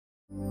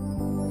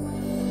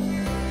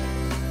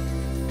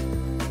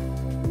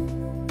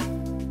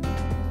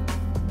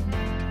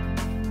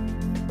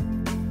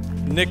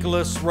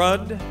Nicholas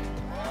Rudd.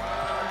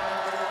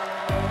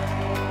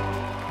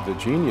 The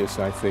genius,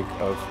 I think,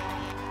 of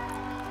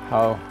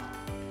how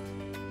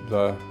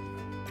the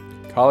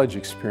college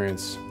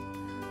experience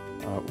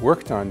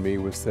worked on me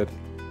was that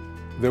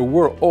there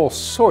were all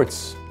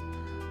sorts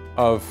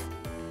of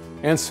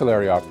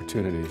ancillary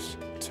opportunities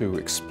to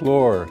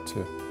explore,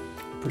 to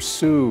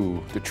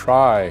pursue, to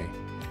try.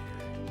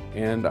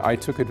 And I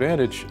took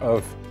advantage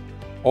of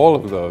all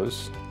of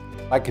those.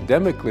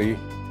 Academically,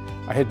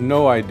 I had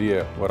no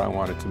idea what I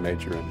wanted to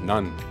major in,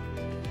 none.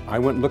 I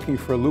went looking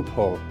for a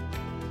loophole,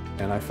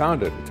 and I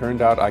found it. It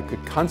turned out I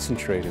could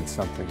concentrate in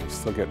something and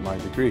still get my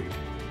degree.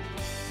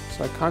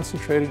 So I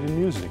concentrated in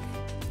music.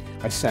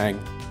 I sang.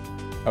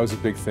 That was a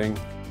big thing.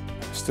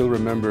 I still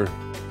remember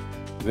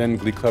then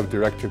Glee Club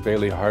director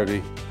Bailey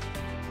Harvey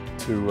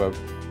to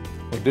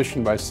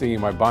audition by singing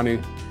My Bonnie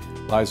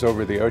Lies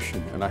Over the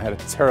Ocean, and I had a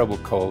terrible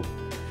cold,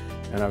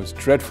 and I was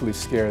dreadfully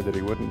scared that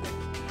he wouldn't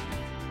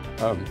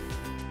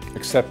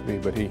accept me,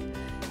 but he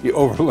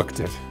overlooked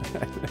it,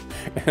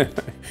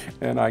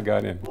 and I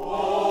got in.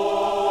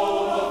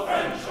 Oh, the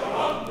French are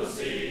on the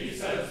sea,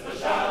 says the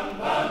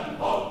champagne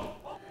pop.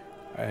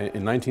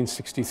 In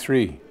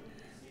 1963,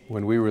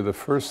 when we were the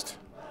first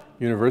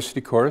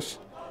university chorus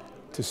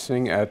to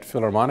sing at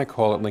Philharmonic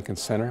Hall at Lincoln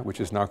Center, which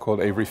is now called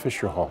Avery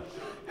Fisher Hall.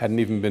 Hadn't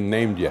even been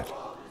named yet.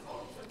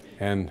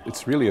 And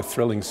it's really a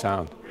thrilling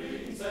sound.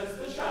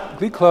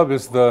 Glee Club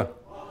is the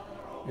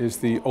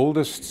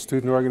oldest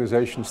student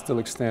organization still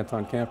extant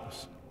on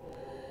campus.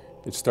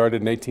 It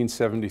started in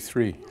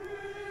 1873.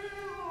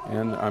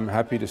 And I'm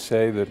happy to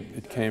say that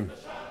it came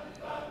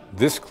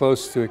this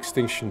close to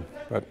extinction,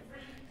 but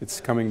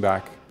it's coming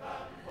back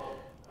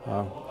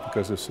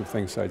because of some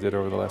things I did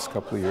over the last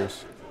couple of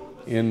years.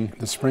 In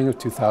the spring of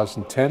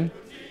 2010,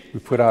 we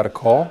put out a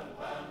call,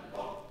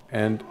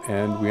 and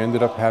we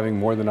ended up having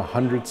more than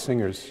 100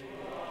 singers,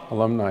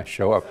 alumni,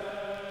 show up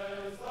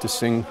to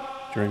sing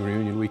during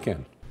reunion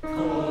weekend.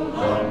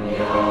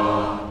 Columbia,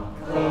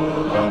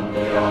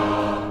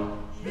 Columbia.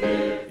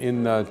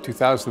 In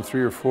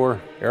 2003 or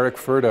 4, Eric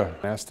Furta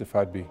asked if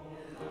I'd be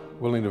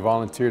willing to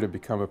volunteer to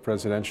become a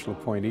presidential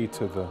appointee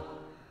to the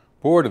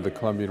board of the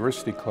Columbia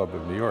University Club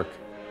of New York.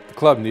 The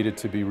club needed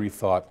to be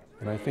rethought,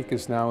 and I think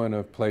is now in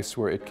a place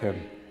where it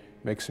can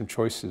make some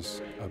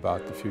choices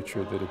about the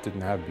future that it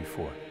didn't have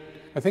before.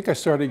 I think I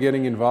started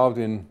getting involved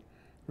in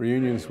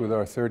reunions with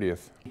our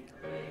 30th.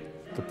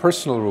 The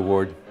personal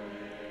reward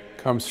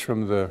comes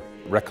from the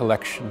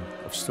recollection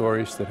of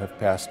stories that have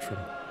passed from,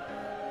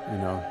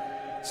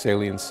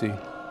 saliency,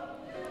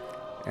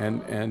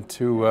 and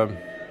to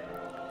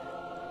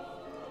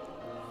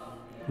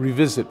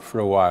revisit for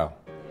a while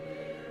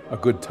a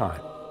good time.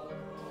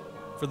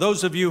 For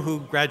those of you who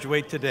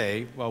graduate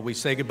today, while we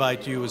say goodbye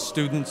to you as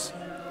students,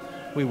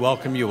 we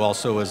welcome you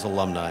also as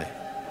alumni.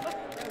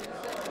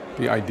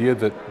 The idea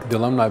that the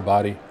alumni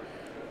body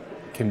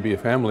can be a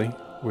family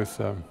with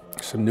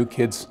some new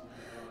kids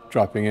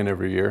dropping in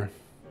every year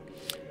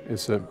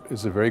is a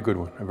very good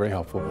one, very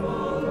helpful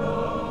one.